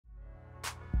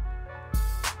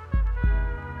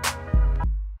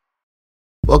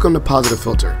Welcome to Positive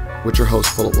Philter with your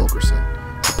host, Philip Wilkerson,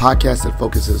 a podcast that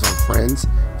focuses on friends,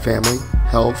 family,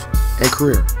 health, and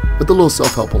career, with a little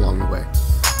self-help along the way.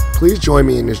 Please join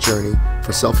me in this journey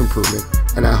for self-improvement,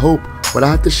 and I hope what I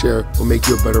have to share will make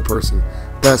you a better person,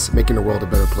 thus making the world a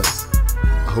better place.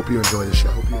 I hope you enjoy the show.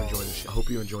 I hope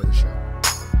you enjoy the show.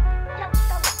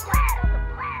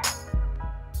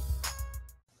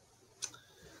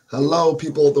 Hello,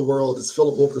 people of the world. It's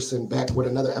Philip Wilkerson back with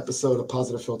another episode of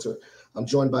Positive Philter. I'm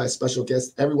joined by a special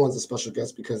guest. Everyone's a special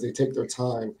guest because they take their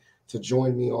time to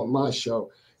join me on my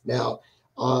show. Now,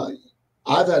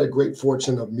 I've had a great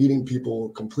fortune of meeting people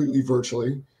completely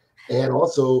virtually and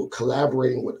also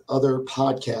collaborating with other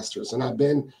podcasters. And I've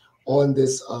been on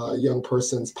this young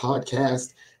person's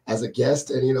podcast as a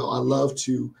guest. And, I love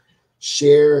to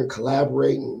share and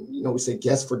collaborate. And, we say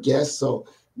guest for guest. So,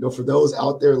 for those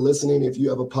out there listening, if you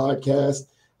have a podcast,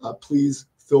 please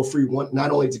feel free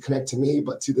not only to connect to me,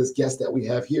 but to this guest that we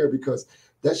have here, because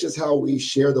that's just how we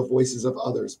share the voices of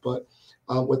others. But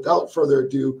without further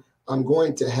ado, I'm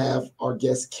going to have our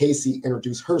guest, Cassie,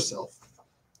 introduce herself.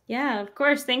 Yeah, of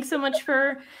course. Thanks so much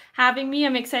for having me.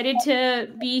 I'm excited to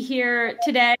be here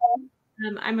today.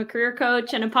 I'm a career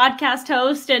coach and a podcast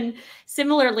host, and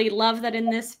similarly love that in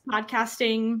this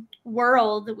podcasting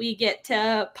world, we get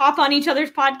to pop on each other's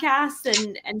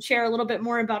podcasts and share a little bit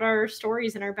more about our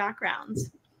stories and our backgrounds.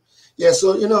 Yeah,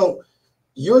 so,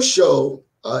 your show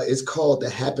is called the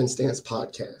Happenstance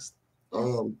podcast.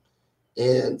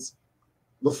 And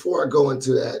before I go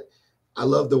into that, I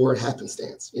love the word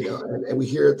happenstance, and we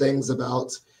hear things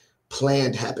about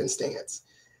planned happenstance.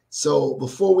 So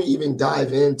before we even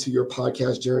dive into your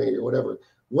podcast journey or whatever,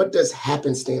 what does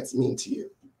happenstance mean to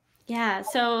you? Yeah,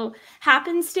 so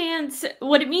happenstance,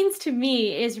 what it means to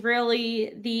me is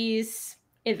really these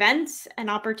events and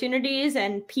opportunities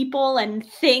and people and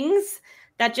things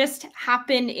that just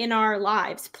happen in our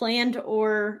lives, planned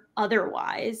or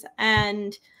otherwise.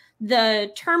 And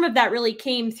the term of that really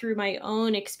came through my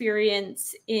own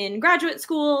experience in graduate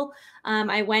school.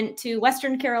 I went to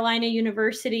Western Carolina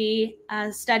University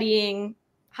studying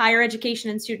higher education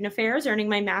and student affairs, earning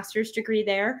my master's degree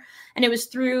there. And it was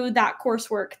through that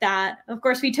coursework that, of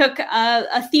course, we took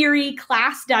a theory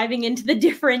class diving into the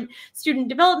different student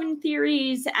development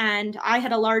theories. And I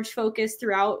had a large focus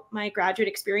throughout my graduate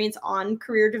experience on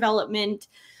career development.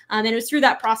 And it was through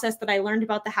that process that I learned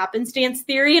about the happenstance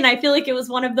theory. And I feel like it was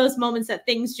one of those moments that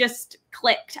things just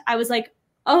clicked. I was like,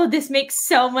 oh, this makes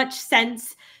so much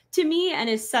sense to me and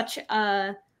is such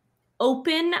a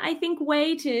open, I think,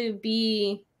 way to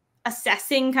be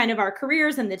assessing kind of our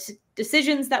careers and the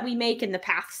decisions that we make and the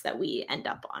paths that we end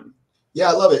up on. Yeah,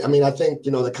 I love it. I mean, I think,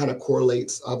 that kind of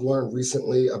correlates. I've learned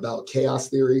recently about chaos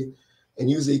theory, and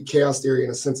usually chaos theory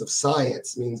in a sense of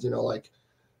science means, like,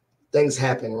 things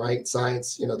happen, right?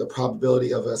 Science, the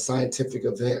probability of a scientific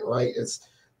event, right?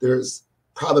 There's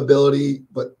probability,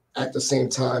 but at the same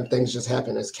time, things just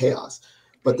happen as chaos.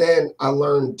 But then I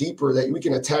learned deeper that we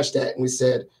can attach that, and we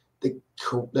said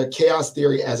the chaos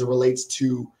theory as it relates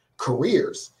to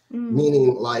careers,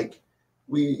 meaning like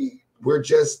we're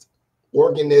just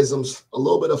organisms, a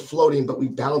little bit of floating, but we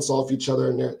bounce off each other,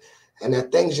 and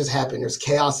that things just happen. There's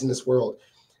chaos in this world.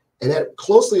 And that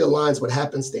closely aligns with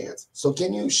happenstance. So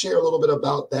can you share a little bit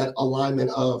about that alignment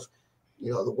of,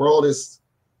 the world is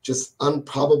just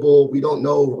improbable. We don't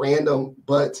know, random,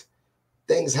 but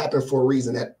things happen for a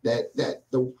reason.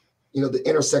 The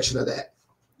intersection of that.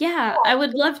 Yeah, I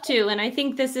would love to. And I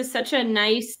think this is such a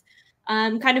nice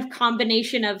kind of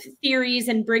combination of theories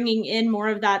and bringing in more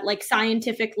of that like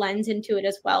scientific lens into it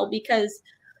as well, because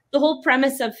the whole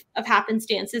premise of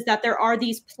happenstance is that there are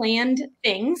these planned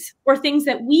things or things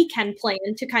that we can plan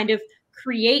to kind of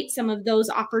create some of those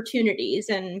opportunities.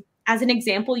 And as an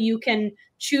example, you can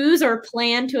choose or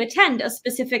plan to attend a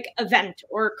specific event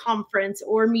or conference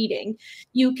or meeting.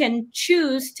 You can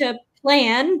choose to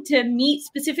plan to meet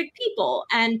specific people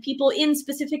and people in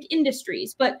specific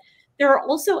industries. But there are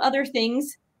also other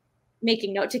things,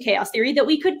 making note to chaos theory, that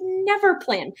we could never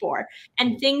plan for,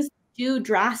 and things do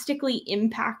drastically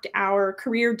impact our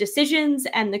career decisions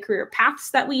and the career paths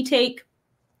that we take.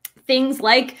 Things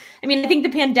like, I think the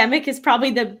pandemic is probably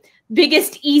the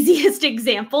biggest, easiest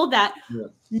example that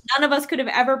none of us could have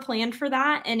ever planned for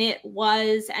that. And it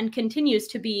was and continues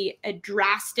to be a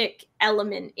drastic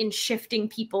element in shifting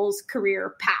people's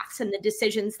career paths and the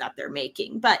decisions that they're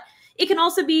making. But it can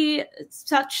also be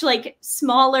such like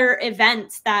smaller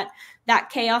events that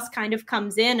chaos kind of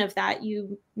comes in, of that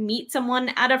you meet someone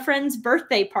at a friend's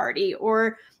birthday party,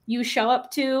 or you show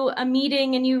up to a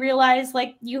meeting and you realize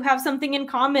like you have something in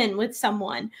common with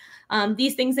someone.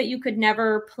 These things that you could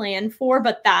never plan for,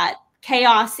 but that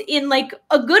chaos in like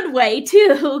a good way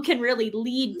too can really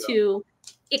lead to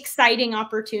exciting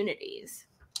opportunities.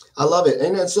 I love it.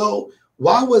 And then so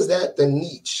why was that the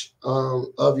niche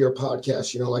of your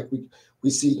podcast? You know, like we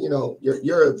see, you know,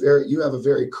 you have a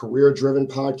very career driven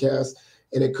podcast,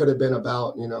 and it could have been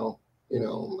about, you know,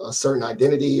 a certain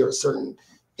identity or a certain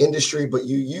industry, but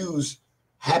you use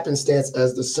happenstance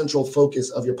as the central focus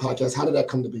of your podcast. How did that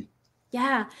come to be?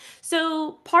 Yeah.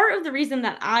 So part of the reason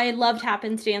that I loved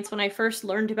Happenstance when I first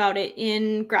learned about it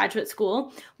in graduate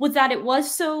school was that it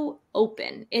was so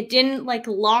open. It didn't like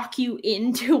lock you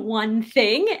into one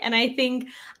thing. And I think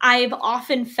I've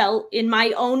often felt in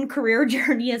my own career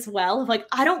journey as well of like,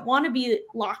 I don't want to be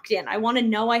locked in. I want to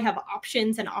know I have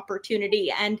options and opportunity.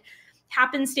 And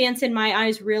Happenstance in my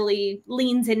eyes really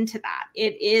leans into that.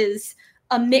 It is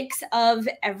a mix of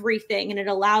everything, and it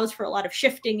allows for a lot of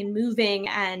shifting and moving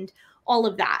and all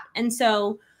of that. And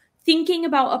so thinking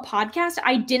about a podcast,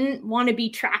 I didn't want to be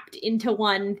trapped into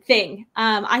one thing.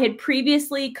 I had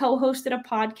previously co-hosted a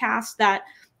podcast that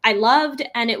I loved,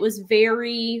 and it was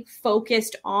very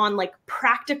focused on like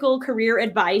practical career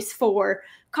advice for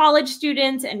college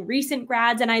students and recent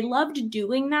grads. And I loved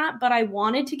doing that, but I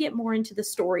wanted to get more into the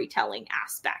storytelling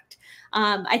aspect.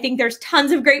 I think there's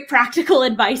tons of great practical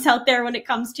advice out there when it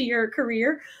comes to your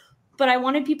career, but I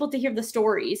wanted people to hear the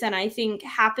stories. And I think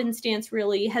Happenstance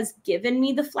really has given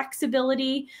me the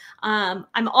flexibility.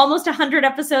 I'm almost 100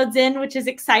 episodes in, which is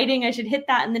exciting. I should hit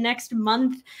that in the next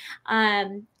month.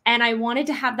 And I wanted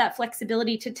to have that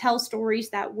flexibility to tell stories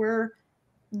that were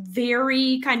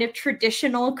very kind of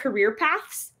traditional career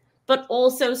paths, but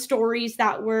also stories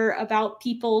that were about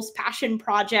people's passion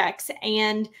projects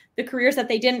and the careers that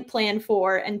they didn't plan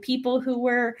for, and people who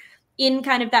were in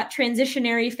kind of that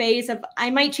transitionary phase of, I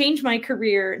might change my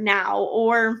career now,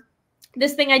 or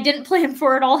this thing I didn't plan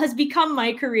for at all has become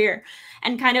my career,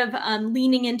 and kind of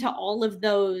leaning into all of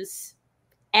those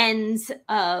ends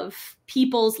of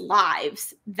people's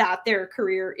lives that their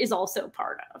career is also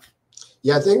part of.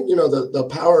 Yeah, I think, the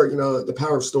power, the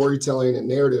power of storytelling and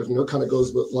narrative, kind of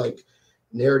goes with like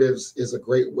narratives is a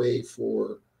great way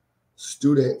for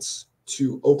students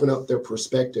to open up their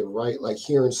perspective, right? Like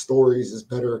hearing stories is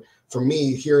better for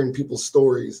me. Hearing people's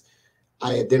stories,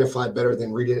 I identify better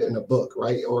than reading it in a book,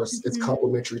 right? Or it's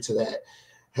complementary to that.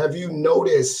 Have you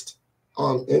noticed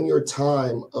in your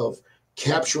time of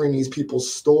capturing these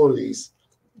people's stories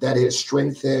that has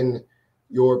strengthened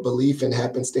your belief in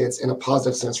happenstance in a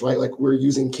positive sense, right? Like we're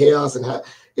using chaos and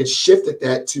it shifted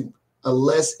that to a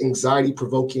less anxiety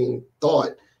provoking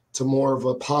thought to more of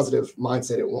a positive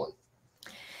mindset at one.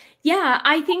 Yeah,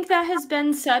 I think that has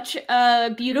been such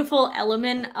a beautiful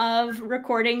element of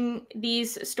recording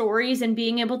these stories and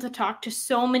being able to talk to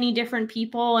so many different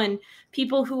people, and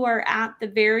people who are at the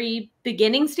very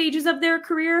beginning stages of their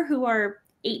career, who are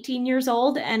 18 years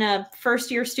old and a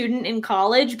first-year student in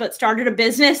college, but started a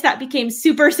business that became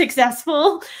super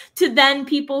successful, to then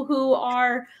people who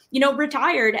are,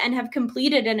 retired and have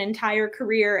completed an entire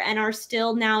career and are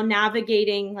still now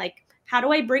navigating, like, how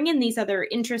do I bring in these other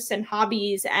interests and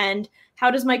hobbies, and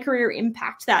how does my career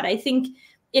impact that? I think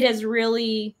it has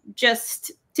really,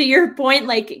 just to your point,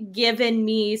 like given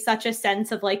me such a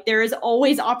sense of like, there is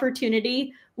always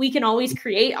opportunity. We can always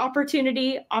create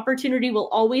opportunity. Opportunity will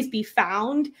always be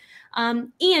found.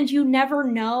 And you never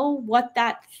know what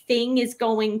that thing is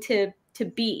going to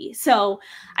be. So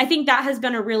I think that has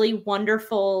been a really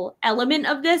wonderful element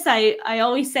of this. I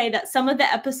always say that some of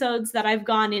the episodes that I've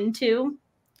gone into,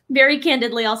 very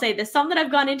candidly, I'll say this, some that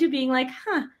I've gone into being like,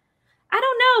 I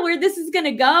don't know where this is going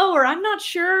to go, or I'm not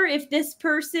sure if this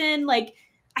person, like,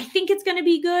 I think it's going to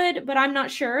be good, but I'm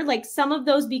not sure. Like, some of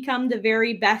those become the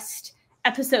very best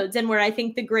episodes, and where I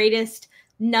think the greatest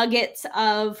nuggets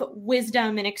of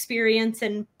wisdom and experience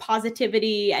and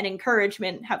positivity and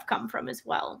encouragement have come from as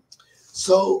well.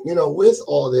 So, with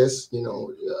all this,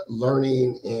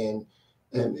 learning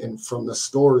and from the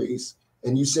stories,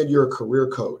 and you said you're a career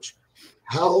coach,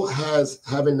 how has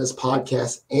having this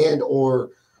podcast and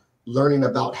or learning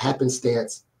about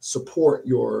happenstance support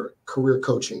your career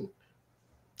coaching?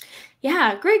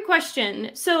 Yeah, great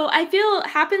question. So I feel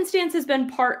happenstance has been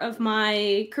part of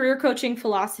my career coaching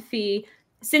philosophy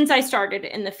since I started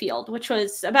in the field, which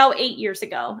was about 8 years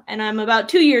ago. And I'm about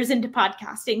 2 years into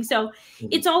podcasting. So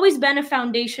it's always been a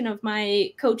foundation of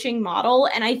my coaching model.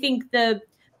 And I think the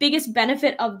biggest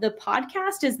benefit of the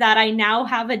podcast is that I now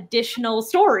have additional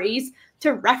stories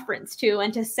to reference to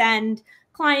and to send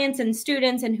clients and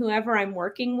students and whoever I'm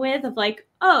working with, of like,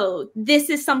 oh, this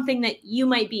is something that you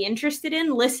might be interested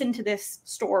in. Listen to this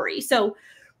story. So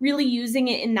really using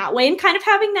it in that way and kind of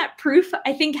having that proof.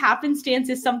 I think happenstance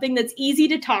is something that's easy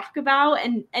to talk about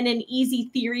and an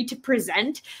easy theory to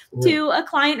present to a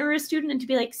client or a student, and to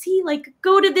be like, see, like,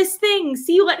 go to this thing,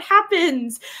 see what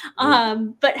happens.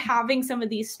 But having some of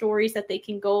these stories that they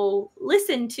can go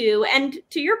listen to, and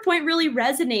to your point, really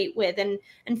resonate with, and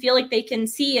feel like they can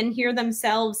see and hear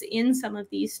themselves in some of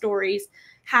these stories,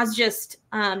 has just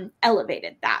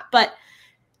elevated that. But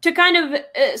to kind of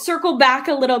circle back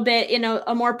a little bit in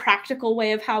a more practical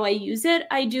way of how I use it,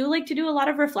 I do like to do a lot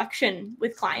of reflection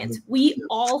with clients. We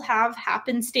all have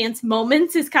happenstance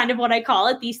moments, is kind of what I call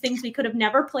it. These things we could have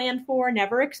never planned for,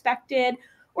 never expected,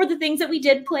 or the things that we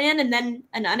did plan and then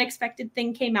an unexpected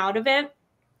thing came out of it.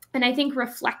 And I think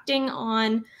reflecting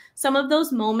on some of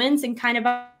those moments and kind of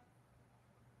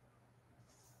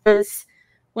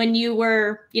when you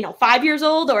were, 5 years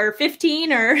old or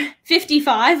 15 or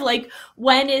 55, like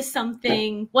when has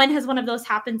one of those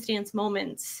happenstance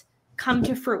moments come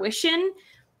to fruition,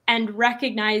 and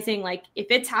recognizing, like, if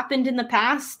it's happened in the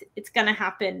past, it's going to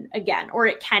happen again, or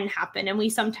it can happen. And we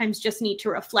sometimes just need to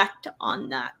reflect on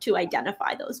that to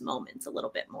identify those moments a little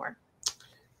bit more.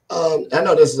 I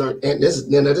know this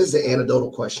is an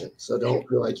anecdotal question, so don't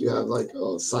feel like you have like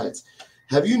science.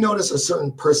 Have you noticed a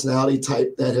certain personality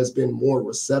type that has been more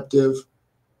receptive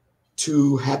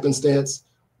to happenstance,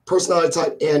 personality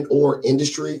type and or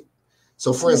industry?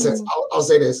 So for instance, I'll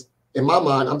say this. In my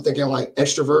mind, I'm thinking like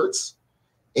extroverts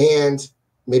and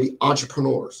maybe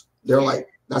entrepreneurs. They're like,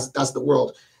 that's the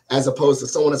world, as opposed to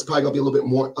someone that's probably gonna be a little bit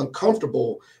more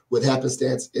uncomfortable with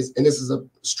happenstance. And this is a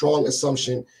strong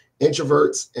assumption,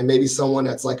 introverts and maybe someone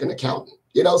that's like an accountant.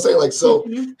 You know what I'm saying? Like, so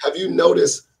have you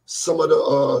noticed some of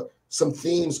the some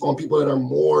themes on people that are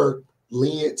more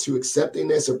lenient to accepting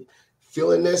this or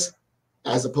feeling this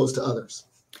as opposed to others?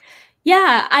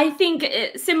 Yeah, I think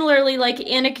similarly, like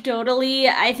anecdotally,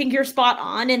 I think you're spot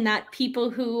on in that people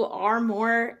who are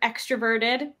more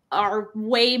extroverted are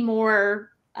way more,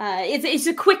 it's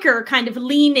a quicker kind of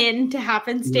lean in to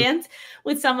happenstance.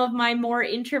 With some of my more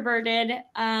introverted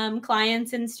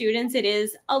clients and students, it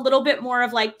is a little bit more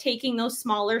of like taking those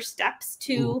smaller steps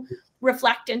to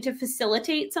reflect and to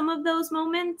facilitate some of those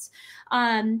moments.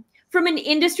 From an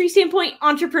industry standpoint,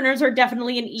 entrepreneurs are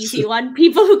definitely an easy one.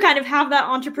 People who kind of have that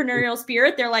entrepreneurial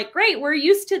spirit, they're like, great, we're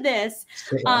used to this.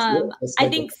 I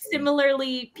think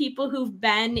similarly, people who've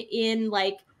been in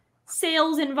like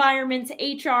sales environments,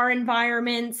 HR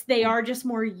environments, they are just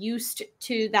more used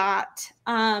to that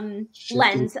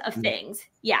lens of things.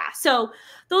 Yeah. So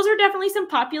those are definitely some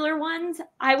popular ones.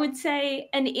 I would say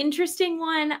an interesting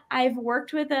one, I've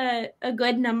worked with a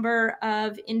good number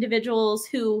of individuals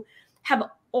who have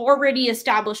already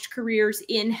established careers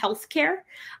in healthcare.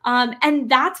 And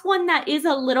that's one that is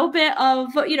a little bit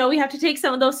of, we have to take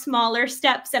some of those smaller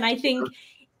steps. And I think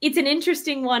it's an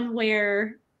interesting one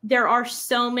where there are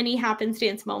so many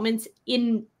happenstance moments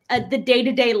in the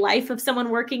day-to-day life of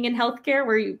someone working in healthcare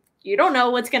where you don't know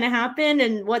what's going to happen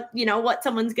and what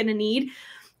someone's going to need.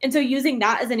 And so using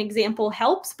that as an example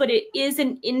helps, but it is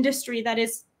an industry that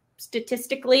is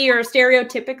statistically or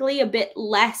stereotypically a bit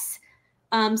less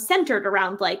centered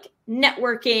around like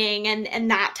networking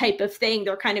and that type of thing.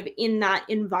 They're kind of in that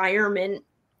environment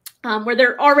where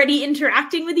they're already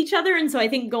interacting with each other. And so I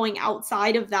think going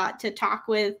outside of that to talk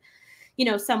with,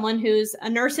 someone who's a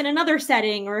nurse in another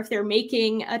setting, or if they're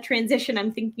making a transition.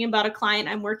 I'm thinking about a client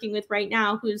I'm working with right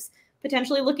now who's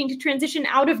potentially looking to transition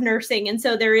out of nursing. And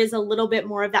so there is a little bit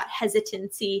more of that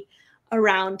hesitancy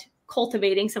around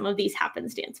cultivating some of these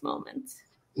happenstance moments.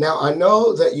 Now, I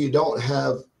know that you don't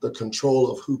have the control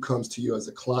of who comes to you as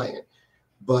a client,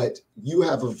 but you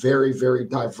have a very, very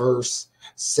diverse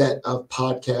set of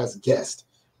podcast guests.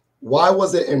 Why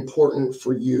was it important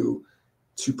for you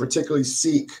to particularly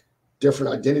seek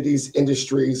different identities,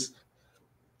 industries,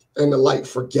 and the like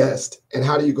for guests? And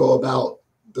how do you go about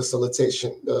the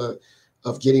facilitation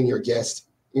of getting your guests,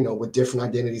 with different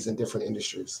identities and different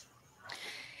industries?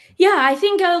 Yeah, I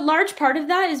think a large part of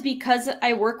that is because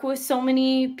I work with so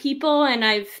many people, and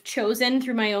I've chosen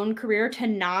through my own career to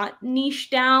not niche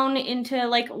down into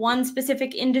like one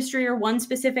specific industry or one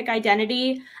specific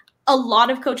identity. A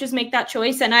lot of coaches make that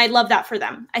choice, and I love that for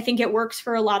them. I think it works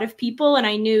for a lot of people, and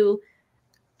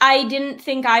I didn't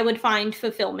think I would find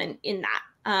fulfillment in that.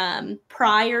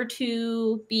 Prior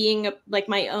to being like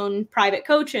my own private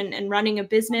coach and running a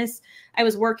business, I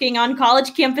was working on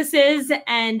college campuses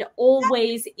and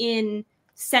always in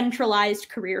centralized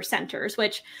career centers,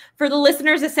 which for the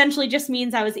listeners essentially just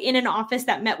means I was in an office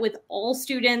that met with all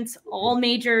students, all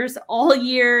majors, all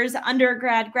years,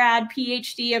 undergrad, grad,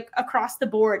 PhD across the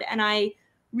board. And I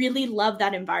really love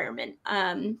that environment.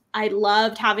 I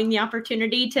loved having the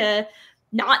opportunity to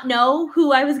not know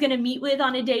who I was going to meet with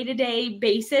on a day-to-day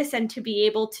basis, and to be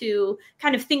able to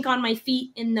kind of think on my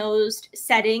feet in those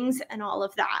settings and all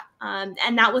of that.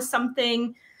 And that was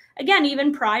something, again,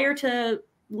 even prior to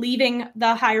leaving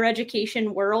the higher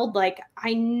education world, like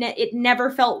it never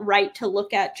felt right to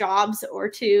look at jobs or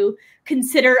to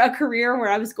consider a career where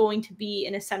I was going to be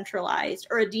in a centralized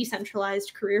or a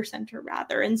decentralized career center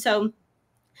rather. And so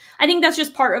I think that's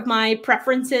just part of my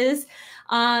preferences,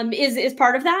 is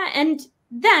part of that. And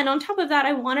then on top of that,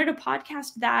 I wanted a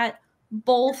podcast that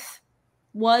both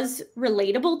was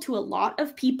relatable to a lot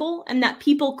of people, and that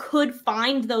people could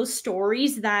find those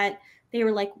stories that they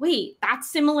were like, wait,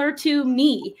 that's similar to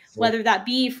me, whether that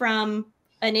be from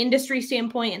an industry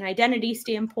standpoint, an identity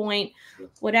standpoint,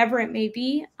 whatever it may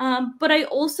be. But I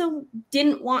also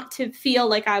didn't want to feel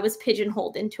like I was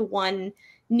pigeonholed into one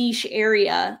niche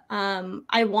area.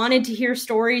 I wanted to hear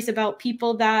stories about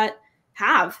people that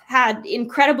have had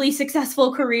incredibly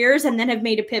successful careers and then have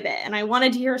made a pivot. And I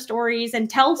wanted to hear stories and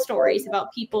tell stories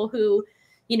about people who,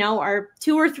 you know, are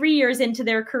 2 or 3 years into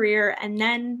their career and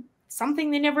then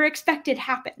something they never expected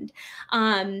happened.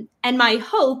 And my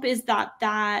hope is that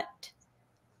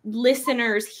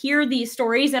listeners hear these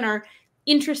stories and are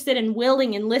interested and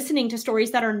willing and listening to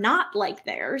stories that are not like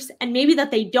theirs, and maybe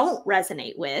that they don't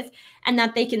resonate with, and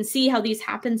that they can see how these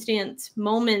happenstance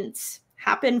moments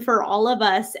happen for all of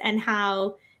us, and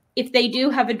how if they do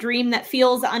have a dream that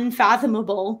feels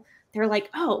unfathomable, they're like,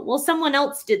 oh, well, someone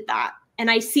else did that, and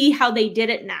I see how they did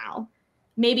it now.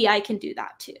 Maybe I can do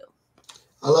that too.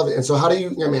 I love it. And so how do you,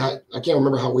 I mean, I can't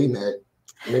remember how we met.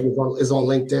 Maybe it's on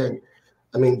LinkedIn.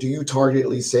 I mean, do you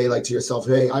targetedly say like to yourself,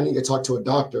 hey, I need to talk to a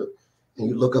doctor, and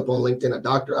you look up on LinkedIn a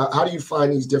doctor? How do you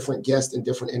find these different guests in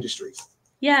different industries?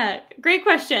 Yeah, great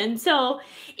question. So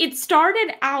it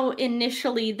started out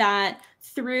initially that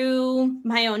through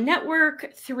my own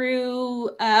network, through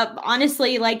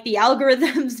honestly, like the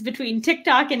algorithms between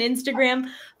TikTok and Instagram,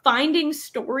 finding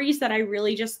stories that I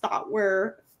really just thought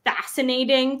were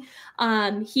fascinating.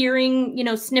 Hearing, you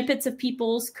know, snippets of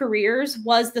people's careers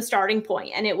was the starting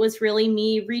point. And it was really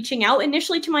me reaching out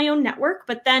initially to my own network,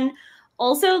 but then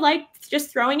also like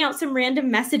just throwing out some random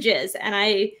messages. And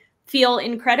I feel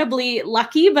incredibly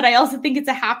lucky, but I also think it's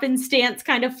a happenstance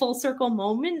kind of full circle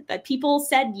moment that people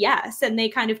said yes. And they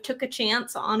kind of took a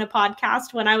chance on a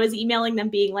podcast when I was emailing them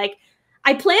being like,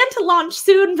 I plan to launch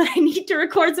soon, but I need to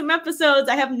record some episodes.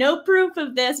 I have no proof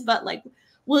of this, but like,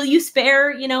 will you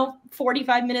spare,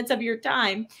 45 minutes of your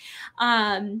time?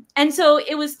 And so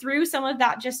it was through some of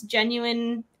that just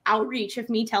genuine outreach of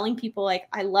me telling people like,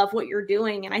 I love what you're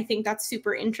doing. And I think that's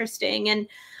super interesting. And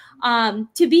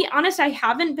to be honest, I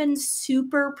haven't been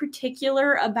super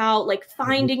particular about like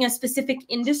finding a specific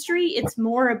industry. It's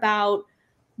more about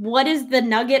what is the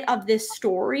nugget of this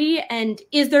story, and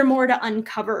is there more to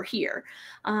uncover here,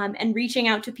 and reaching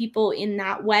out to people in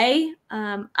that way.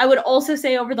 I would also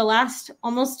say over the last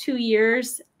almost 2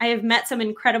 years, I have met some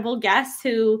incredible guests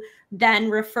who then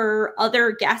refer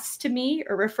other guests to me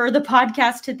or refer the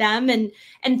podcast to them.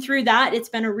 And through that, it's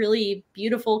been a really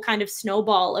beautiful kind of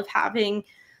snowball of having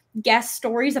guest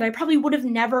stories that I probably would have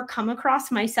never come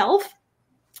across myself,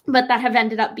 but that have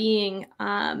ended up being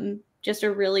just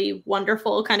a really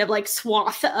wonderful kind of like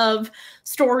swath of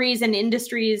stories and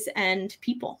industries and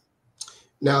people.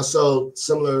 Now, so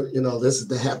similar, this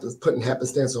is putting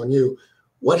happenstance on you.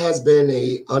 What has been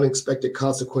a unexpected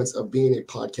consequence of being a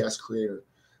podcast creator?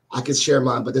 I could share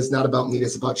mine, but it's not about me.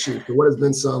 It's about you. So what has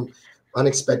been some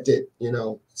unexpected,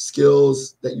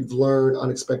 skills that you've learned,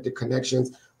 unexpected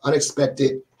connections,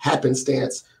 unexpected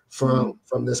happenstance from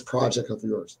this project of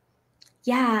yours?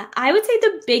 Yeah, I would say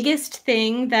the biggest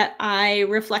thing that I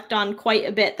reflect on quite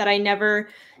a bit that I never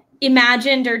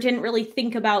imagined or didn't really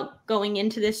think about going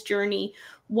into this journey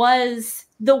was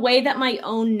the way that my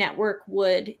own network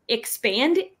would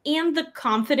expand and the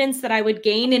confidence that I would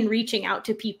gain in reaching out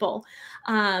to people.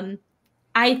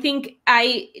 I think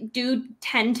I do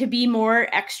tend to be more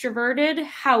extroverted.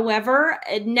 However,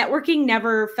 networking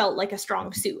never felt like a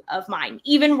strong suit of mine.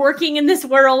 Even working in this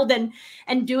world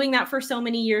and doing that for so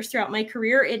many years throughout my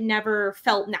career, it never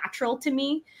felt natural to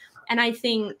me. And I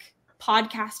think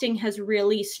podcasting has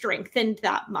really strengthened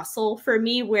that muscle for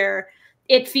me, where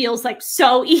it feels like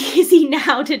so easy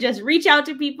now to just reach out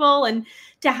to people and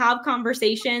to have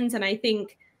conversations. And I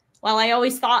think while I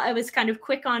always thought I was kind of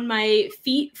quick on my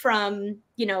feet from,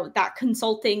 that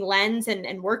consulting lens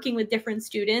and working with different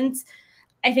students,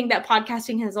 I think that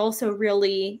podcasting has also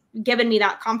really given me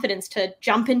that confidence to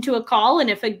jump into a call. And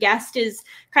if a guest is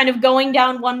kind of going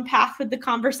down one path with the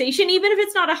conversation, even if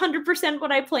it's not 100%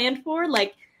 what I planned for,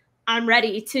 like I'm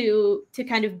ready to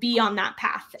kind of be on that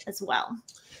path as well.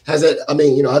 Has it, I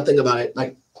mean, I think about it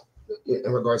like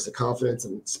in regards to confidence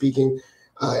and speaking,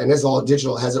 and it's all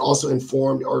digital. Has it also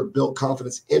informed or built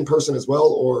confidence in person as well,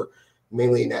 or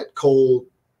mainly in that cold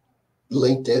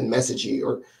LinkedIn messaging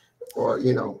or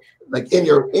like in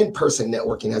your in-person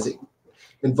networking? Has it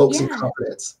invoked some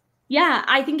confidence? Yeah,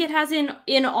 I think it has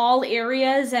in all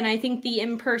areas, and I think the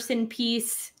in-person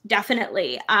piece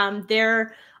definitely.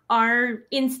 There are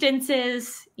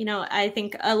instances, I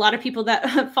think a lot of people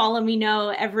that follow me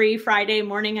know every Friday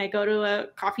morning I go to a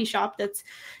coffee shop that's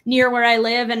near where I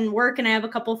live and work, and I have a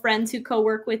couple friends who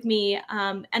co-work with me.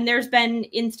 And there's been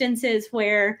instances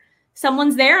where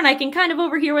someone's there and I can kind of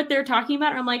overhear what they're talking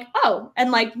about. And I'm like, oh,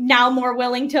 and like now more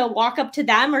willing to walk up to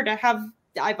them or to have.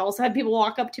 I've also had people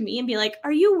walk up to me and be like,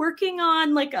 are you working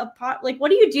on like a pot? Like,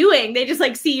 what are you doing? They just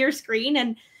like see your screen,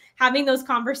 and having those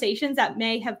conversations that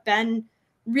may have been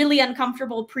really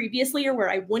uncomfortable previously or where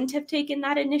I wouldn't have taken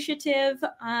that initiative.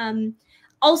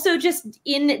 Also just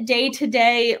in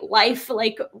day-to-day life,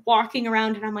 like walking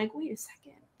around and I'm like, wait a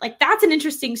second, like that's an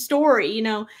interesting story,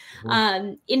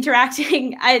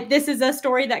 interacting. This is a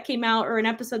story that came out, or an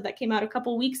episode that came out a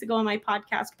couple weeks ago on my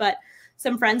podcast, but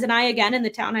some friends and I, again, in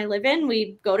the town I live in,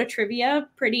 we go to trivia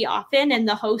pretty often. And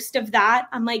the host of that,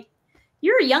 I'm like,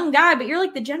 you're a young guy, but you're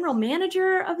like the general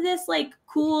manager of this like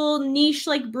cool niche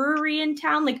like brewery in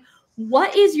town. Like,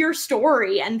 what is your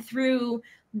story? And through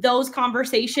those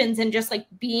conversations and just like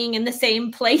being in the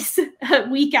same place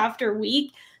week after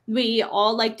week, we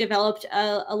all like developed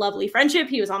a lovely friendship.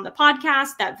 He was on the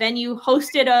podcast. That venue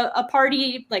hosted a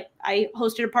party. Like I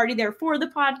hosted a party there for the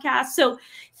podcast. So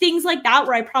things like that,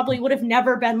 where I probably would have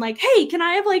never been like, hey, can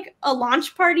I have like a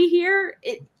launch party here?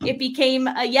 It became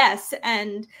a yes.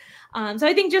 And so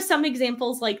I think just some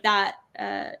examples like that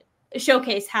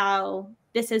showcase how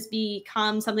this has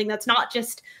become something that's not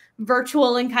just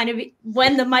virtual and kind of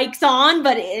when the mic's on,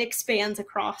 but it expands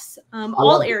across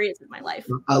all areas of my life.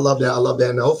 I love that. I love that.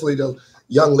 And hopefully the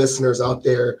young listeners out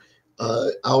there,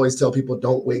 I always tell people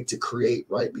don't wait to create,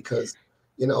 right? Because,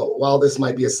 while this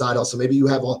might be a side hustle, maybe you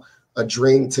have a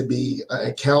dream to be an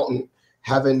accountant,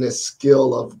 having this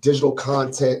skill of digital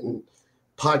content and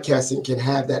podcasting can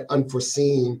have that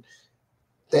unforeseen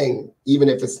thing, even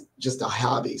if it's just a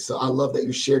hobby. So I love that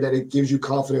you share that. It gives you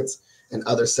confidence in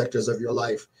other sectors of your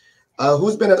life.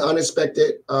 Who's been an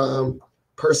unexpected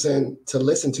person to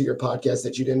listen to your podcast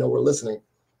that you didn't know were listening?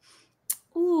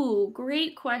 Ooh,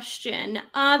 great question.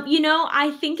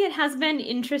 I think it has been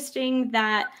interesting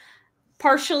that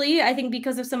partially, I think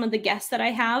because of some of the guests that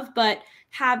I have, but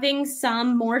having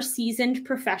some more seasoned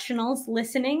professionals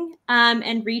listening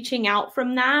and reaching out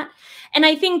from that. And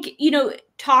I think,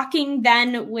 talking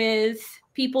then with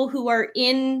people who are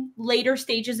in later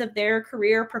stages of their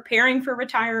career, preparing for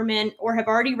retirement, or have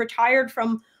already retired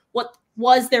from what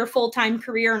was their full-time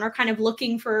career and are kind of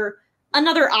looking for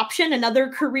another option, another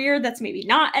career that's maybe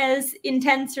not as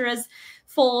intense or as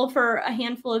full for a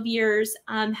handful of years,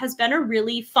 has been a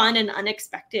really fun and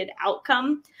unexpected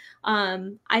outcome.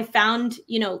 I found,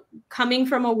 coming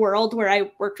from a world where I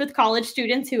worked with college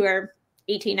students who are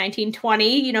 18, 19,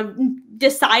 20,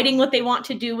 deciding what they want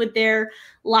to do with their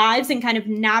lives and kind of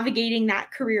navigating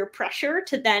that career pressure,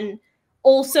 to then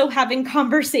also having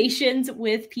conversations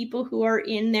with people who are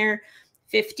in their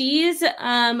 50s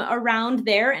around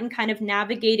there and kind of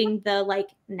navigating the like,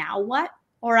 now what?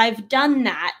 Or I've done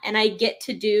that and I get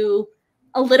to do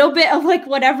a little bit of like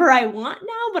whatever I want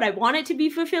now, but I want it to be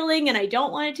fulfilling and I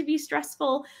don't want it to be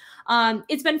stressful.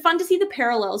 It's been fun to see the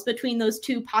parallels between those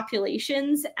two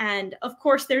populations. And of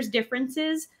course, there's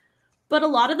differences, but a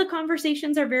lot of the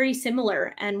conversations are very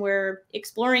similar, and we're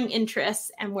exploring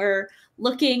interests and we're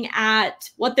looking at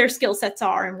what their skill sets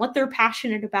are and what they're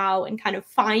passionate about and kind of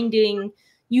finding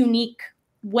unique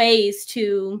ways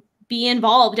to be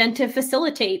involved and to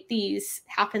facilitate these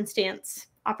happenstance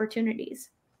opportunities.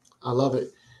 I love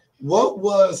it.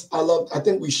 I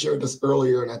think we shared this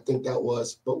earlier, and I think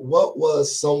but what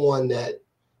was someone that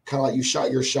kind of like you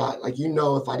shot your shot? Like,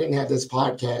 if I didn't have this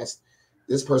podcast,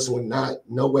 this person would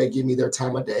no way give me their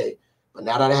time of day. But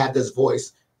now that I have this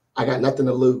voice, I got nothing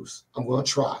to lose. I'm going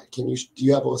to try. Do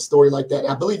you have a story like that?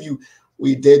 I believe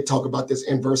we did talk about this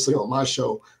inversely on my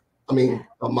show.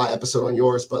 On my episode on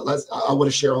yours, but I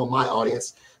want to share on my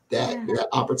audience that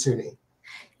opportunity.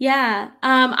 Yeah.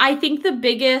 I think the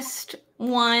biggest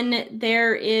one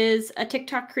there is a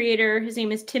TikTok creator. His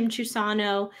name is Tim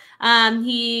Chusano.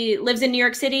 He lives in New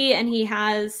York City, and he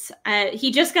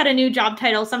just got a new job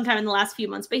title sometime in the last few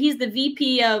months, but he's the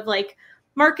VP of like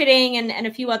marketing and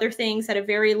a few other things at a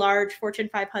very large Fortune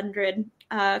 500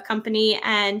 company.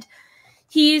 And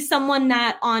he's someone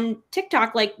that on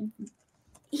TikTok, like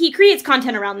he creates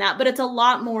content around that, but it's a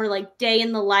lot more like day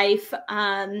in the life.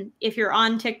 If you're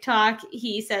on TikTok,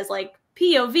 he says like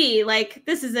POV, like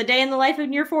this is a day in the life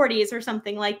in your 40s or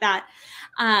something like that.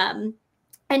 And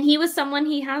he was someone,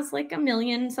 he has like 1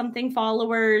 million something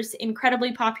followers,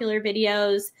 incredibly popular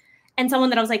videos, and someone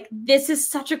that I was like, this is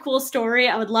such a cool story.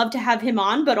 I would love to have him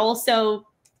on, but also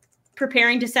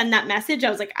preparing to send that message, I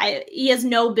was like, he has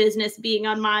no business being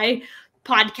on my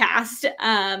podcast.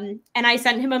 And I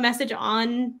sent him a message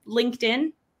on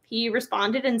LinkedIn. He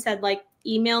responded and said, like,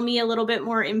 email me a little bit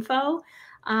more info.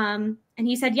 And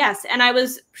he said yes. And I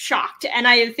was shocked. And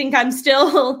I think I'm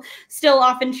still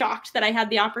often shocked that I had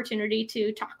the opportunity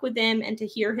to talk with him and to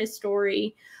hear his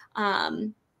story.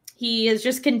 He has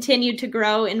just continued to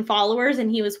grow in followers. And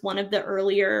he was one of the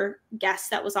earlier guests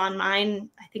that was on mine,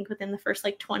 I think within the first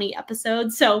like 20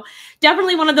 episodes. So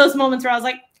definitely one of those moments where I was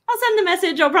like, I'll send the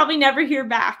message. I'll probably never hear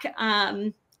back.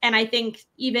 And I think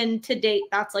even to date,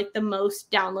 that's like the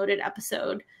most downloaded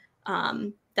episode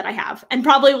that I have and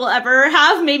probably will ever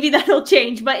have. Maybe that'll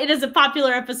change, but it is a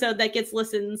popular episode that gets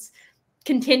listens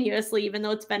continuously, even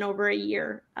though it's been over a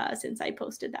year since I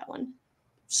posted that one.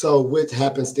 So with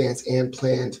Happenstance and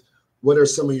Planned, what are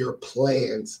some of your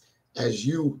plans as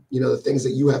the things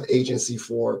that you have agency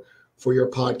for your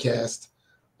podcast?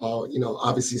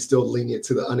 Obviously still lenient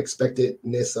to the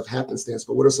unexpectedness of Happenstance,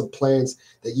 but what are some plans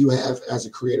that you have as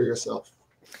a creator yourself?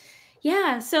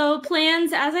 Yeah, so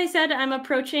plans, as I said, I'm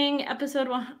approaching episode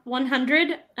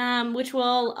 100, which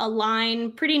will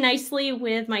align pretty nicely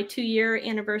with my 2-year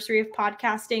anniversary of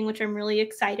podcasting, which I'm really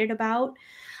excited about.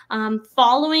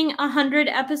 Following 100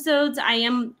 episodes, I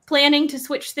am planning to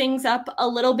switch things up a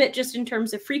little bit just in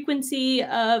terms of frequency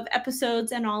of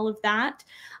episodes and all of that.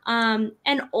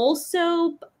 And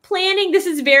also planning, this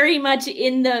is very much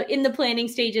in the planning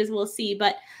stages, we'll see,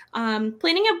 but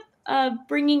planning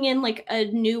bringing in like a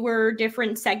newer,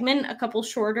 different segment, a couple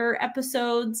shorter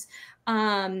episodes,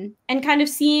 and kind of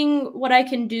seeing what I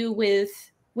can do with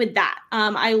that.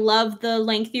 I love the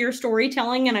lengthier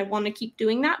storytelling and I want to keep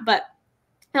doing that, but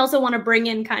I also want to bring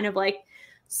in kind of like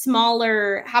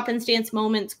smaller happenstance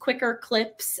moments, quicker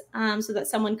clips, so that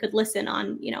someone could listen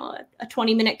on, a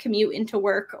 20-minute commute into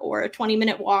work or a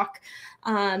 20-minute walk,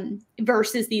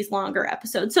 versus these longer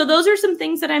episodes. So those are some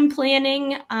things that I'm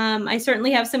planning. I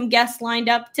certainly have some guests lined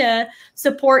up to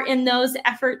support in those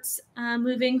efforts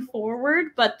moving forward,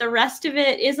 but the rest of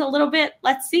it is a little bit,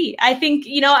 let's see. I think,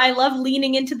 I love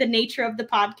leaning into the nature of the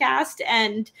podcast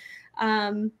and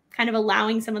kind of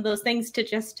allowing some of those things to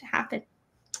just happen.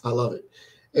 I love it.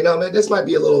 Man, this might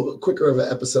be a little quicker of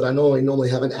an episode. I know I normally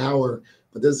have an hour,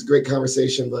 but this is a great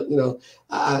conversation. But,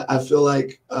 I feel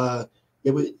like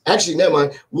it would actually, never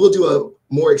mind. We'll do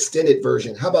a more extended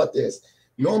version. How about this?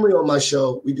 Normally on my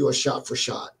show, we do a shot for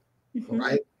shot,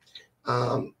 right?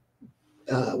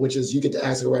 Which is you get to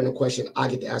ask a random question. I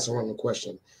get to ask a random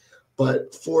question.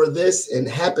 But for this and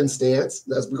Happenstance,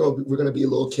 we're going to be a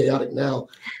little chaotic now.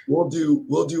 We'll do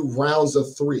rounds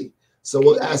of 3. So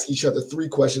we'll ask each other 3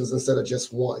 questions instead of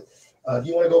just one. Do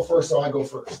you want to go first or I go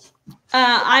first?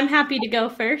 I'm happy to go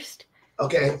first.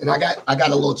 Okay. And I got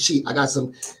a little cheat. I got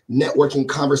some networking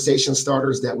conversation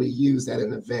starters that we used at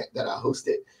an event that I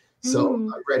hosted. So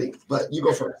I'm ready. But you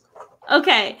go first.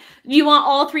 Okay. You want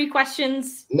all 3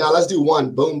 questions? No, let's do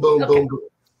one. Boom, boom, Okay. boom, boom.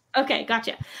 Okay,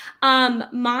 gotcha.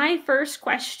 My first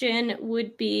question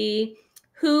would be,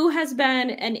 who has been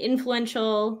an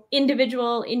influential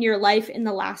individual in your life in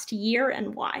the last year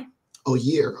and why? Oh,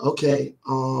 year. Okay.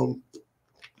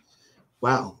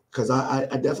 Wow. Because I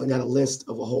definitely got a list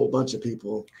of a whole bunch of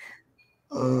people.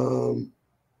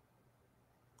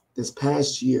 This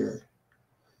past year,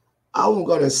 I'm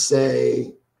going to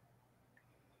say,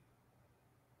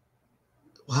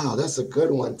 wow, that's a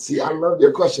good one. See, I love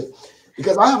your question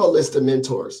because I have a list of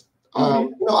mentors.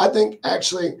 I think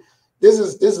actually this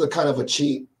is a kind of a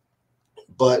cheat,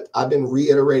 but I've been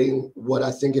reiterating what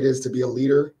I think it is to be a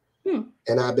leader.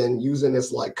 And I've been using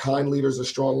this like kind leader is a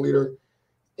strong leader.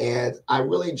 And I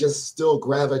really just still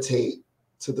gravitate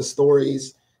to the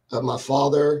stories of my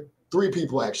father, 3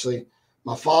 people actually,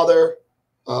 my father,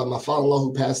 my father-in-law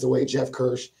who passed away, Jeff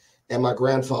Kirsch, and my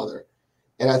grandfather.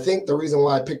 And I think the reason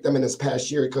why I picked them in this past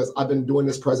year, because I've been doing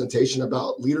this presentation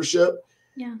about leadership.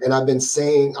 Yeah. And I've been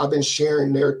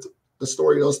sharing the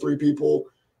story of those 3 people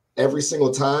every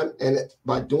single time. And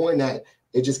by doing that,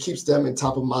 it just keeps them in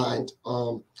top of mind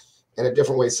in a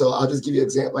different way. So I'll just give you an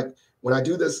example. Like when I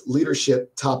do this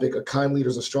leadership topic, a kind leader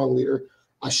is a strong leader,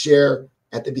 I share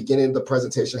at the beginning of the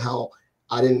presentation how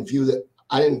I didn't feel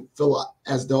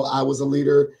as though I was a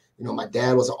leader. My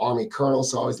dad was an Army colonel,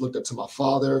 so I always looked up to my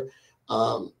father.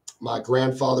 My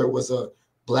grandfather was a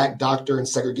Black doctor in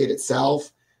segregated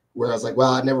South, where I was like,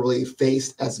 wow, I never really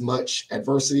faced as much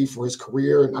adversity for his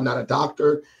career. And I'm not a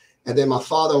doctor. And then my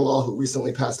father-in-law, who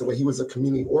recently passed away, he was a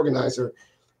community organizer.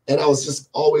 And I was just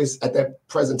always at that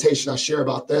presentation, I share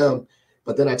about them,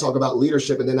 but then I talk about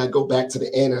leadership. And then I go back to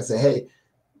the end and I say, hey,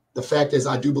 the fact is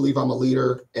I do believe I'm a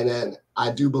leader. And then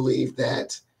I do believe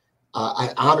that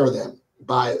I honor them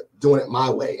by doing it my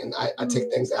way. And I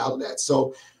take things out of that.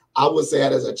 So I would say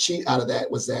that as a cheat out of that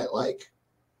was that, like,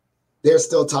 they're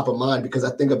still top of mind because I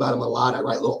think about them a lot. I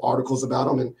write little articles about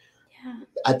them. And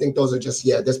I think those are just,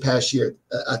 this past year,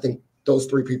 I think those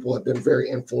three people have been very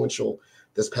influential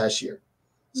this past year.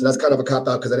 So that's kind of a cop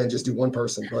out because I didn't just do one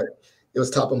person, but it was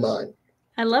top of mind.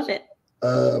 I love it.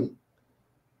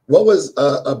 What was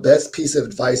a best piece of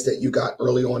advice that you got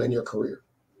early on in your career?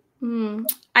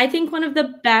 I think one of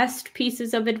the best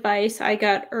pieces of advice I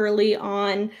got early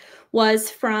on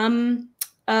was from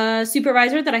a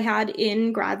supervisor that I had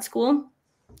in grad school.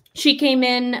 She came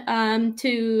in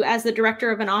as the director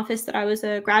of an office that I was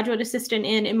a graduate assistant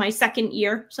in my second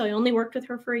year. So I only worked with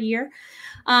her for a year.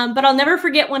 But I'll never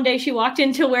forget one day she walked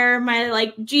into where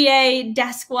my GA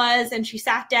desk was, and she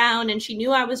sat down and she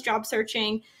knew I was job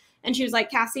searching. And she was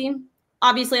like, Cassie,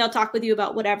 obviously I'll talk with you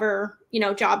about whatever,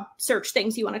 job search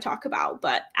things you want to talk about.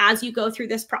 But as you go through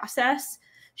this process,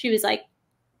 she was like,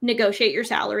 negotiate your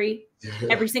salary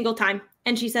every single time.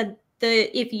 And she said,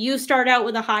 if you start out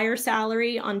with a higher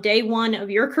salary on day one of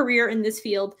your career in this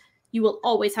field, you will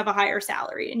always have a higher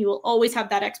salary and you will always have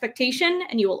that expectation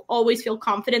and you will always feel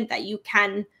confident that you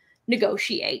can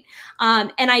negotiate.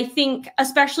 And I think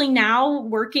especially now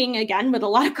working again with a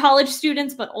lot of college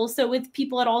students, but also with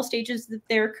people at all stages of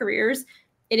their careers,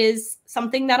 it is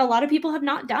something that a lot of people have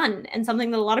not done and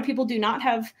something that a lot of people do not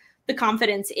have the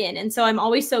confidence in. And so I'm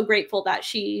always so grateful that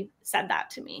she said that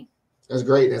to me. That's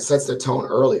great. And it sets the tone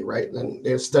early, right? And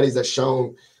there's studies that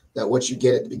shown that what you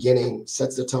get at the beginning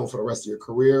sets the tone for the rest of your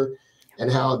career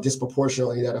and how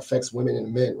disproportionately that affects women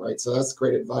and men, right? So that's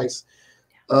great advice.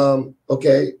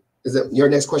 Okay. Is it your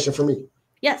next question for me?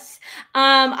 Yes.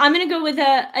 I'm going to go with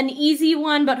an easy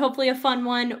one, but hopefully a fun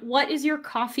one. What is your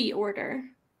coffee order?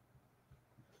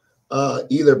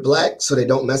 Either black, so they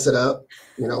don't mess it up,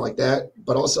 like that.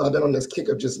 But also I've been on this kick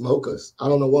of just mochas. I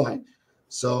don't know why.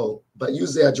 So, but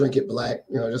usually I drink it black,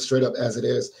 just straight up as it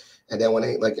is. And then when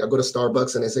I go to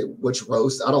Starbucks and they say which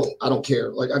roast, I don't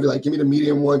care. Like I'd be like, give me the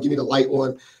medium one, give me the light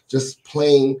one, just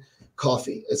plain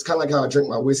coffee. It's kind of like how I drink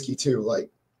my whiskey too. Like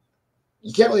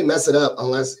you can't really mess it up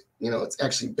unless it's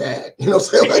actually bad. What I'm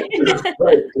saying?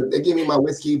 Right. If they give me my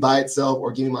whiskey by itself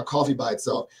or give me my coffee by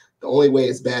itself, the only way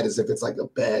it's bad is if it's like a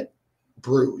bad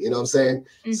brew. You know what I'm saying?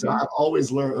 Mm-hmm. So I've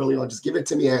always learned early on, just give it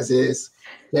to me as is.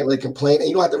 Can't really complain, and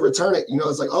you don't have to return it.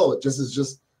 It's like, oh, it just is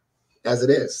just as it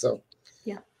is. So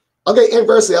yeah. Okay,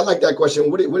 inversely, I like that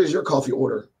question. What is your coffee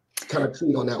order? Kind of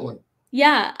keen on that one.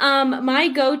 Yeah. My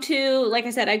go-to, like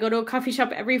I said, I go to a coffee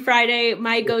shop every Friday.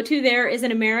 My go-to there is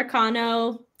an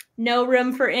Americano, no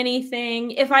room for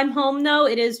anything. If I'm home though,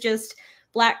 it is just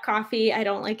black coffee. I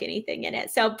don't like anything in it.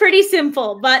 So pretty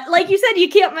simple, but like you said, you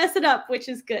can't mess it up, which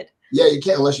is good. Yeah, you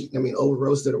can't unless over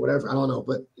roasted or whatever. I don't know,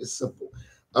 but it's simple.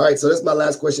 All right, so this is my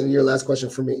last question and your last question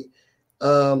for me.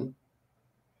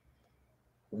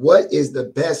 What is the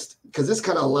best, because this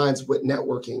kind of aligns with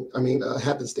networking,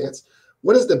 happenstance.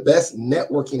 What is the best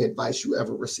networking advice you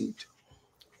ever received?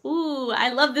 Ooh, I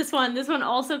love this one. This one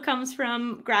also comes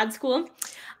from grad school.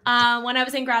 When I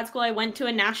was in grad school, I went to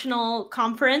a national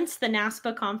conference, the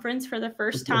NASPA conference, for the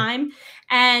first time.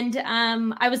 And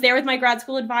I was there with my grad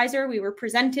school advisor. We were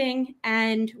presenting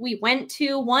and we went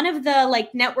to one of the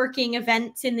networking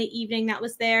events in the evening that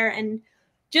was there. And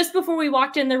just before we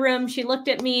walked in the room, she looked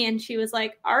at me and she was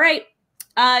like, all right,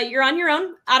 you're on your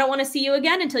own. I don't want to see you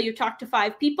again until you talk to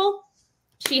 5 people.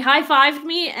 She high-fived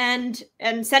me and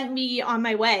sent me on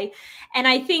my way. And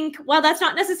I think, well, that's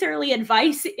not necessarily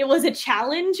advice. It was a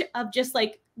challenge of just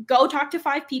go talk to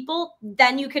 5 people.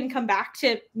 Then you can come back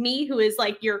to me, who is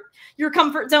your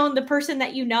comfort zone, the person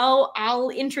that I'll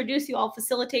introduce you, I'll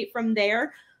facilitate from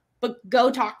there. But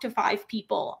go talk to 5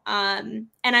 people. And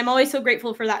I'm always so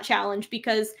grateful for that challenge,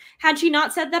 because had she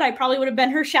not said that, I probably would have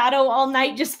been her shadow all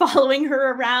night, just following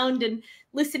her around and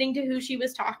listening to who she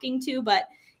was talking to. But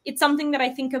it's something that I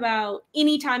think about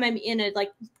anytime I'm in a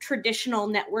traditional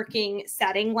networking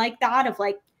setting like that, of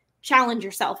challenge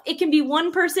yourself. It can be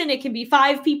 1 person, it can be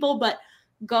 5 people, but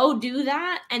go do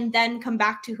that and then come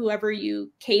back to whoever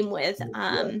you came with.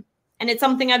 And it's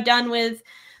something I've done with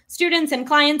students and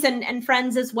clients and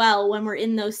friends as well, when we're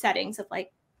in those settings of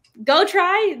go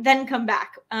try, then come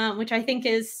back, which I think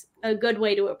is a good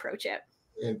way to approach it.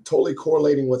 and totally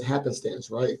correlating with happenstance,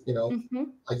 right?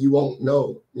 Like you won't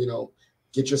know,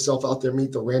 get yourself out there,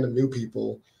 meet the random new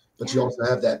people, but you also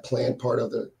have that planned part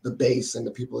of the base and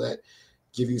the people that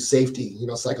give you safety,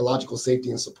 psychological safety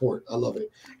and support. I love it.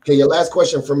 Okay, your last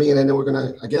question for me, and then we're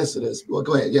gonna, I guess it is. Well,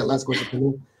 go ahead. Yeah, last question for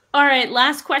me. All right,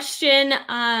 last question.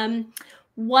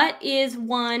 What is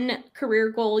one career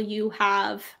goal you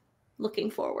have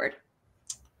looking forward?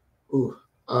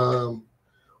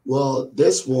 Well,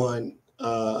 this one,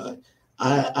 I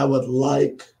would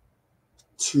like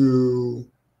to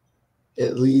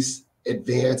at least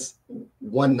advance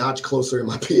one notch closer in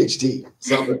my PhD.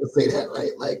 So I'm going to say that,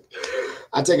 right? Like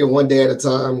I take it one day at a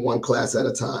time, one class at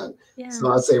a time. Yeah.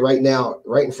 So I'd say right now,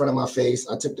 right in front of my face,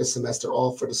 I took this semester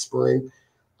off for the spring.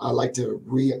 I like to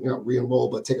re-enroll,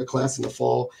 but take a class in the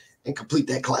fall and complete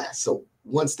that class. So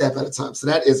one step at a time. So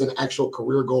that is an actual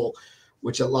career goal,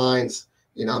 which aligns,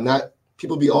 I'm not,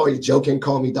 people be always joking,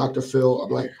 call me Dr. Phil.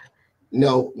 I'm like,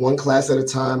 no, one class at a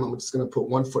time. I'm just going to put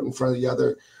one foot in front of the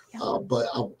other. But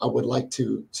I would like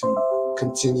to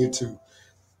continue to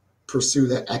pursue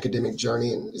that academic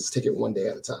journey and just take it one day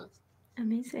at a time.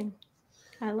 Amazing.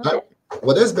 I love it.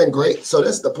 Well, this has been great. So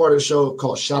this is the part of the show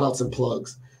called shout outs and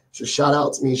plugs. So shout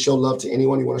outs means show love to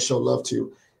anyone you want to show love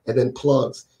to. And then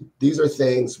plugs. These are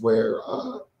things where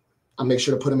I make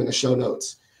sure to put them in the show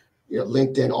notes,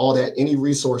 LinkedIn, all that, any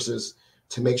resources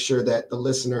to make sure that the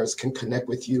listeners can connect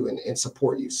with you and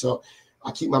support you. So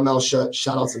I keep my mouth shut.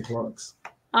 Shout outs and plugs.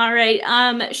 All right.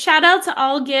 Shout outs.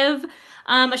 I'll give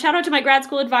a shout out to my grad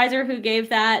school advisor who gave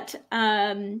that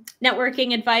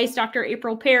networking advice, Dr.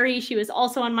 April Perry. She was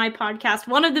also on my podcast,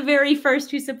 one of the very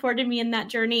first who supported me in that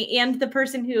journey, and the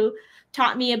person who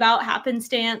taught me about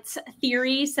happenstance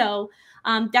theory. So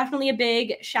definitely a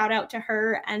big shout out to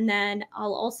her. And then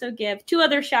I'll also give two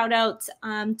other shout outs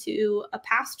to a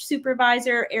past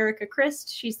supervisor, Erica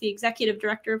Christ. She's the executive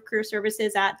director of career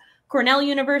services at Cornell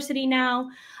University now,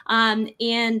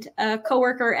 and a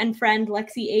coworker and friend,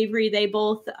 Lexi Avery. They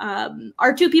both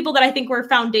are two people that I think were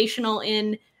foundational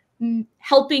in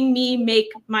helping me make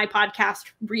my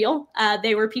podcast real.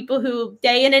 They were people who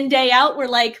day in and day out were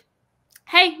like,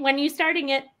 hey, when are you starting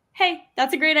it? Hey,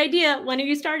 that's a great idea. When are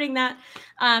you starting that?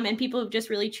 And people have just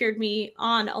really cheered me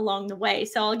on along the way.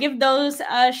 So I'll give those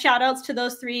shout outs to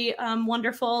those three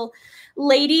wonderful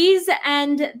ladies.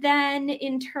 And then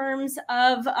in terms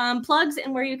of plugs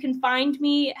and where you can find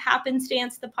me,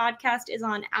 Happenstance, the podcast, is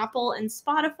on Apple and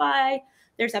Spotify.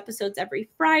 There's episodes every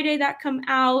Friday that come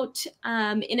out.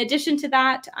 In addition to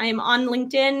that, I am on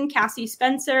LinkedIn, Cassie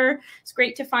Spencer. It's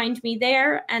great to find me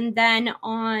there. And then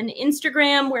on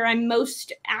Instagram, where I'm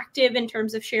most active in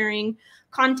terms of sharing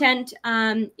content,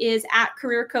 is at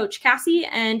Career Coach Cassie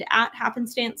and at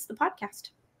Happenstance, the podcast.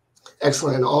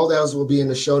 Excellent. And all those will be in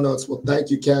the show notes. Well, thank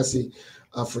you, Cassie,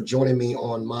 for joining me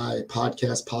on my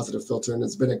podcast, Positive Philter. And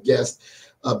it's been a guest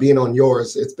being on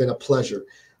yours. It's been a pleasure.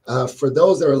 For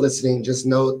those that are listening, just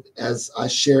note, as I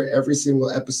share, every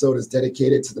single episode is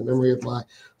dedicated to the memory of my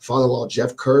father-in-law,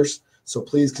 Jeff Kirsch. So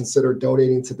please consider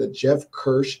donating to the Jeff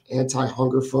Kirsch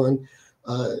Anti-Hunger Fund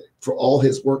for all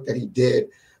his work that he did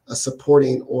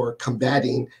supporting or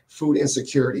combating food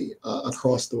insecurity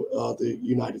across the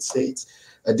United States.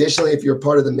 Additionally, if you're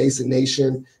part of the Mason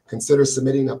Nation, consider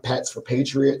submitting a Pats for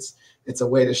Patriots. It's a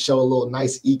way to show a little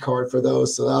nice e-card for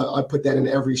those. So I put that in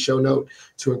every show note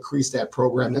to increase that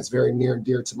program. That's very near and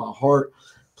dear to my heart.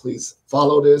 Please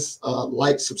follow this,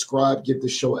 like, subscribe, give the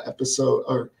show an episode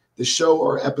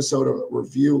or episode a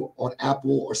review on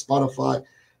Apple or Spotify.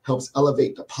 Helps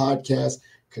elevate the podcast.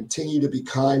 Continue to be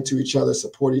kind to each other,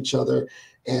 support each other.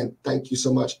 And thank you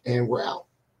so much. And we're out.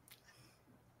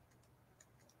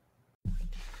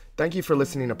 Thank you for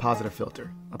listening to Positive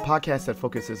Philter, a podcast that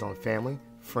focuses on family,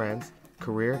 friends,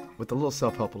 career, with a little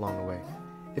self-help along the way.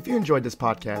 If you enjoyed this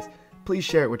podcast, please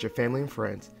share it with your family and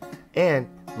friends, and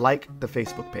like the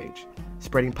Facebook page,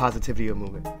 Spreading Positivity of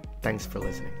Movement. Thanks for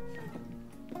listening.